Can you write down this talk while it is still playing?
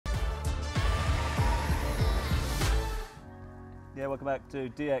Yeah, welcome back to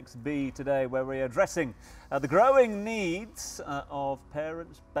DXB today, where we are addressing the growing needs of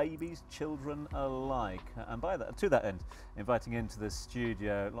parents, babies, children alike. And to that end, inviting into the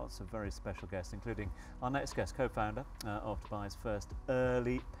studio lots of very special guests, including our next guest, co-founder of Dubai's first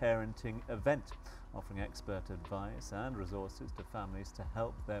early parenting event, offering expert advice and resources to families to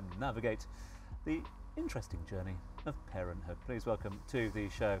help them navigate the interesting journey of parenthood. Please welcome to the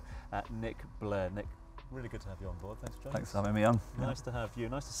show Nick Blair. Nick, really good to have you on board. Thanks for joining us. Thanks for having me on. Nice to have you.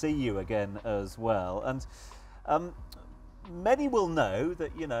 Nice to see you again as well. And many will know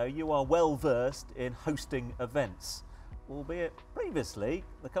that you are well versed in hosting events, albeit previously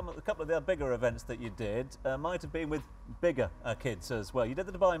a couple of the bigger events that you did might have been with bigger kids as well. You did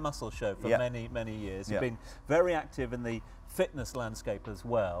the Dubai Muscle Show for many years. You've been very active in the fitness landscape as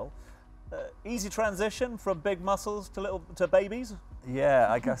well. Easy transition from big muscles to babies?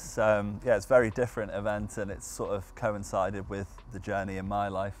 Yeah, I guess it's a very different event, and it's sort of coincided with the journey in my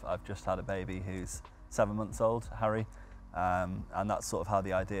life. I've just had a baby who's 7 months old, Harry, and that's sort of how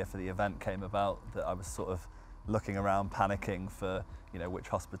the idea for the event came about. That I was sort of looking around, panicking for which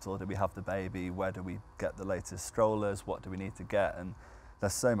hospital do we have the baby, where do we get the latest strollers, what do we need to get, and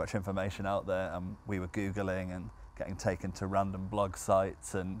there's so much information out there. We were Googling and getting taken to random blog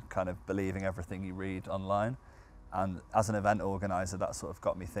sites and kind of believing everything you read online. And as an event organizer, that sort of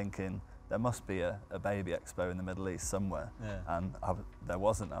got me thinking there must be a Baby Expo in the Middle East somewhere. Yeah. And there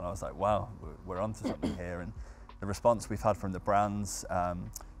wasn't, and I was like, wow, we're onto something here. And the response we've had from the brands,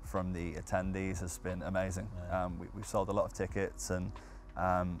 from the attendees has been amazing. Yeah. We've sold a lot of tickets, and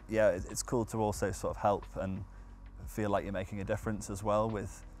it's cool to also sort of help and feel like you're making a difference as well.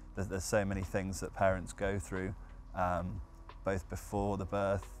 There's so many things that parents go through, both before the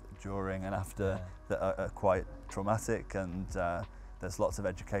birth, during and after, that are quite traumatic, and there's lots of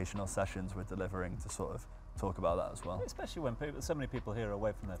educational sessions we're delivering to sort of talk about that as well. Especially when so many people here are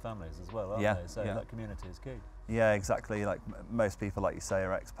away from their families as well, aren't they? So that community is key. Yeah, exactly. Like most people, like you say,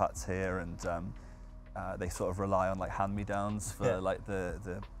 are expats here, and they sort of rely on like hand-me-downs for like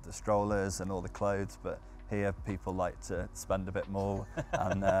the strollers and all the clothes, but here people like to spend a bit more.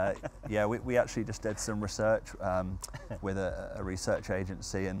 And we actually just did some research with a research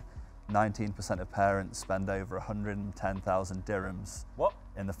agency, and 19% of parents spend over 110,000 dirhams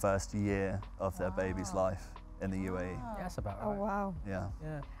in the first year of their baby's life in the UAE. Yeah, that's about right. Oh, wow. Yeah.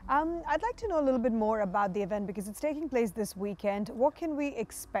 I'd like to know a little bit more about the event, because it's taking place this weekend. What can we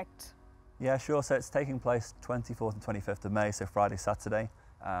expect? Yeah, sure. So it's taking place 24th and 25th of May, so Friday, Saturday.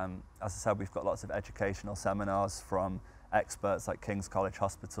 As I said, we've got lots of educational seminars from experts like King's College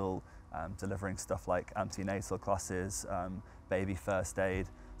Hospital, delivering stuff like antenatal classes, baby first aid,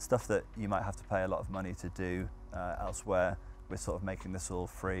 stuff that you might have to pay a lot of money to do elsewhere. We're sort of making this all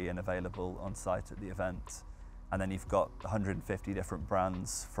free and available on site at the event. And then you've got 150 different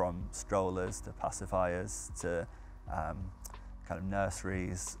brands, from strollers to pacifiers to kind of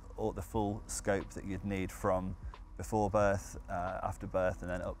nurseries, all the full scope that you'd need from before birth, after birth, and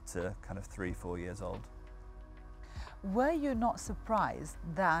then up to kind of 3-4 years old. Were you not surprised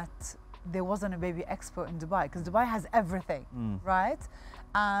that there wasn't a Baby Expo in Dubai? Because Dubai has everything, right?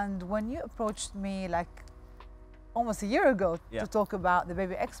 And when you approached me like almost a year ago to talk about the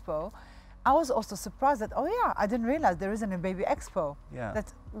Baby Expo, I was also surprised that, I didn't realize there isn't a Baby Expo. Yeah.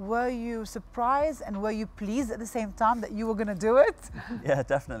 Were you surprised, and were you pleased at the same time that you were going to do it? Yeah,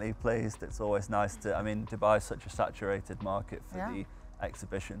 definitely pleased. It's always nice to, Dubai is such a saturated market for the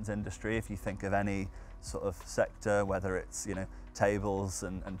exhibitions industry. If you think of any sort of sector, whether it's, tables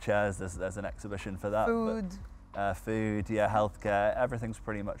and chairs, there's an exhibition for that. Food. Food, healthcare, everything's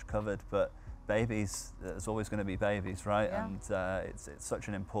pretty much covered. But babies, there's always going to be babies, right? Yeah. And it's such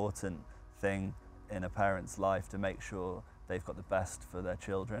an important thing in a parent's life to make sure they've got the best for their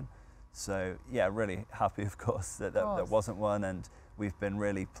children. So really happy, of course, that there wasn't one, and we've been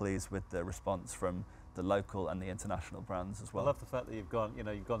really pleased with the response from the local and the international brands as well. I love the fact that you've gone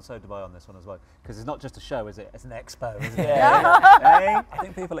so Dubai on this one as well, because it's not just a show, is it? It's an expo, isn't it? I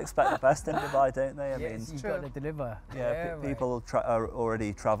think people expect the best in Dubai, don't they? You've got to deliver. Yeah, people are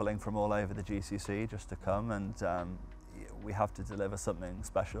already travelling from all over the GCC just to come, and we have to deliver something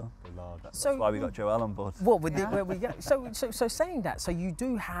special. That's why we got Joelle on board. Well, where we go. So saying that, so you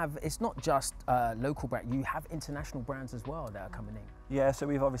do have, it's not just local brand, you have international brands as well that are coming in. Yeah, so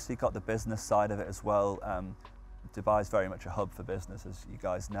we've obviously got the business side of it as well. Dubai is very much a hub for business, as you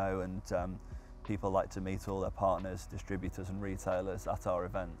guys know, and people like to meet all their partners, distributors and retailers at our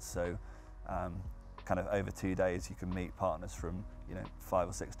events. So kind of over 2 days you can meet partners from 5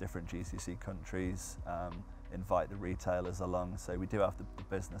 or 6 different GCC countries, invite the retailers along, so we do have the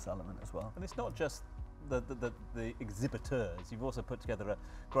business element as well. And it's not just the exhibitors, you've also put together a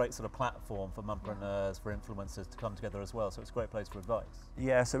great sort of platform for mumpreneurs, for influencers to come together as well. So it's a great place for advice.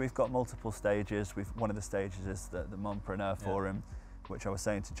 Yeah, so we've got multiple stages. One of the stages is the Mumpreneur Forum, which I was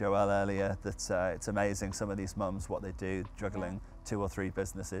saying to Joelle earlier, that it's amazing some of these mums, what they do, juggling 2 or 3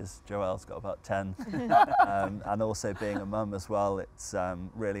 businesses. Joelle's got about 10. And also being a mum as well, it's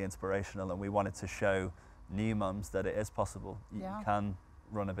really inspirational, and we wanted to show new mums that it is possible. You can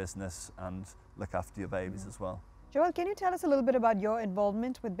run a business and look after your babies as well. Joelle, can you tell us a little bit about your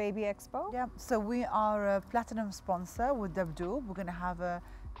involvement with Baby Expo? Yeah, so we are a platinum sponsor with Dabdoob. We're going to have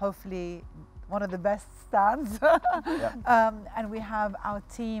hopefully one of the best stands. And we have our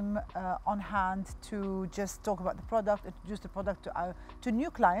team on hand to just talk about the product, introduce the product to new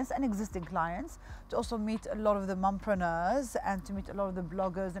clients and existing clients, to also meet a lot of the mumpreneurs and to meet a lot of the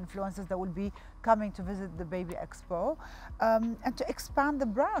bloggers, influencers that will be coming to visit the Baby Expo, and to expand the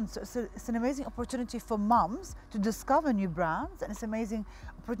brand. So it's an amazing opportunity for mums to discover new brands, and it's an amazing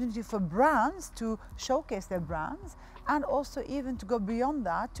opportunity for brands to showcase their brands, and also even to go beyond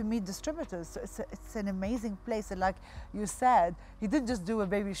that to meet distributors. So it's an amazing place. And like you said, he didn't just do a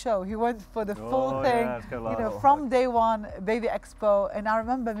baby show, he went for the full thing, from day one, Baby Expo. And I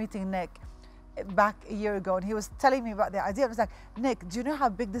remember meeting Nick back a year ago, and he was telling me about the idea. I was like, Nick, do you know how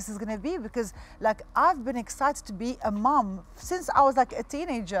big this is going to be? Because like I've been excited to be a mom since I was like a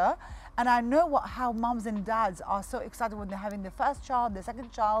teenager, and I know how moms and dads are so excited when they're having their first child, their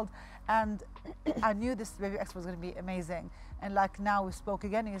second child, and I knew this Baby Expo was going to be amazing. And like now we spoke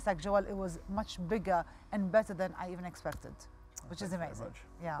again, and it's like, Joelle, it was much bigger and better than I even expected, which is amazing.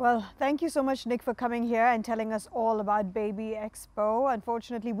 Yeah. Well, thank you so much, Nick, for coming here and telling us all about Baby Expo.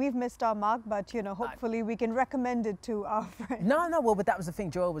 Unfortunately, we've missed our mark, but you know, hopefully we can recommend it to our friends. No, well, but that was the thing,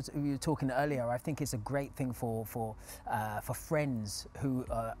 Joelle, we were talking earlier. I think it's a great thing for friends who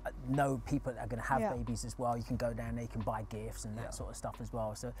know people that are going to have babies as well. You can go down there, you can buy gifts and that sort of stuff as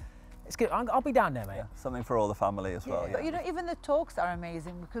well. So it's good. I'll be down there, mate. Something for all the family as well. But you know, even the talks are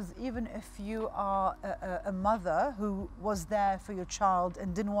amazing, because even if you are a mother who was there for your child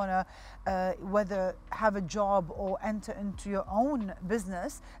and didn't want to whether have a job or enter into your own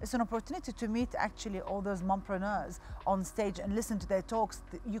business, it's an opportunity to meet actually all those mompreneurs on stage and listen to their talks.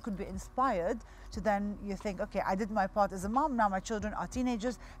 You could be inspired to then you think, okay, I did my part as a mom, now my children are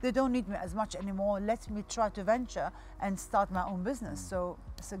teenagers, they don't need me as much anymore, let me try to venture and start my own business. So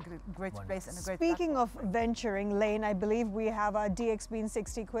it's a great place and a great Speaking platform. of venturing, Lane, I believe we have our DXB in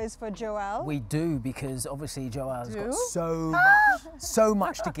 60 quiz for Joelle. We do, because obviously Joelle's got so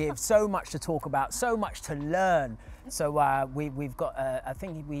much to give, so much to talk about, so much to learn. So we've got a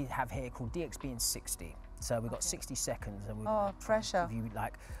thing we have here called DXB in 60. So we've got 60 seconds, and we've pressure. give you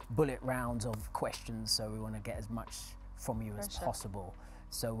like bullet rounds of questions. So we want to get as much from you as possible.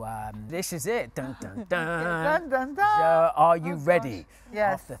 So this is it. Dun, dun, dun. Dun, dun, dun. So are you ready?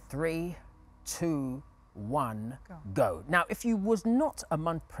 Yes. After 3, 2, 1, go. Now, if you was not a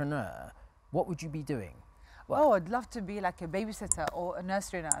mumpreneur, what would you be doing? Oh, I'd love to be like a babysitter or a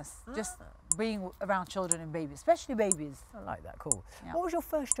nursery nurse, just being around children and babies, especially babies. I like that, cool. Yeah. What was your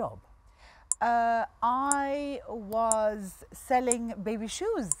first job? I was selling baby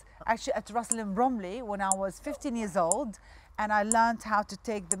shoes, actually at Russell and Bromley when I was 15 years old, and I learned how to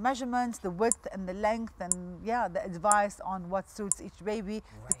take the measurements, the width and the length, and the advice on what suits each baby,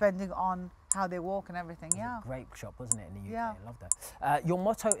 depending on how they walk and everything. A great shop, wasn't it, in the UK? Yeah. I love that. Your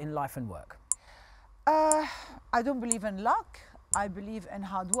motto in life and work? I don't believe in luck. I believe in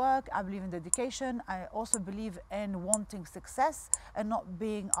hard work, I believe in dedication. I also believe in wanting success and not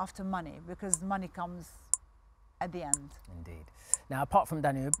being after money, because money comes at the end. Indeed. Now, apart from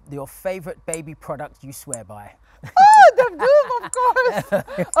Danube, your favourite baby product you swear by? Oh, Dabdoob, of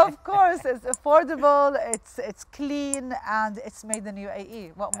course. Of course, it's affordable, it's clean, and it's made in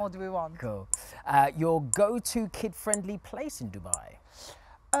UAE. What more do we want? Cool. Your go-to kid-friendly place in Dubai?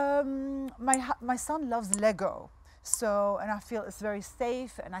 My son loves Lego. So, and I feel it's very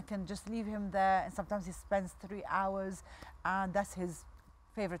safe, and I can just leave him there, and sometimes he spends 3 hours, and that's his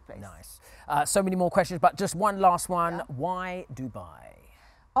favorite place. Nice. So many more questions, but just one last one. Yeah. Why Dubai?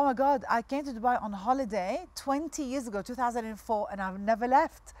 Oh my God, I came to Dubai on holiday 20 years ago, 2004, and I've never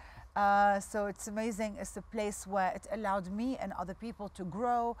left. So it's amazing. It's a place where it allowed me and other people to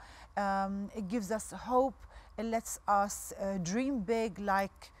grow. It gives us hope. It lets us dream big,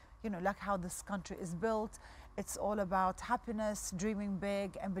 like, you know, like how this country is built. It's all about happiness, dreaming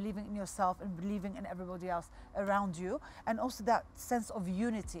big, and believing in yourself and believing in everybody else around you. And also that sense of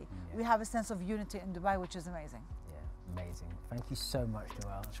unity. We have a sense of unity in Dubai, which is amazing. Amazing. Thank you so much,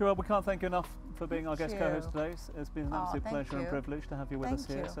 Joelle. Sure, we can't thank you enough for being our guest you. co-host today. It's been an absolute thank pleasure and you. privilege to have you with us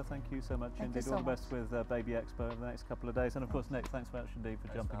Thank here. you. So thank you so much Thank indeed. you All so the best with Baby Expo over the next couple of days. And of course, Nick, thanks very much indeed for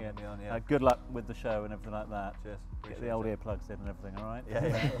Thanks jumping for in. having me on, yeah. Good luck with the show and everything like that. Cheers. Get Appreciate the old it. earplugs in and everything, all right?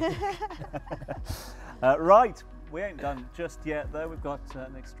 Yeah. Right, we ain't done just yet though. We've got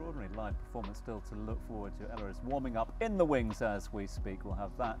an extraordinary live performance still to look forward to. Ella is warming up in the wings as we speak. We'll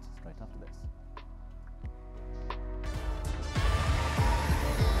have that straight after this.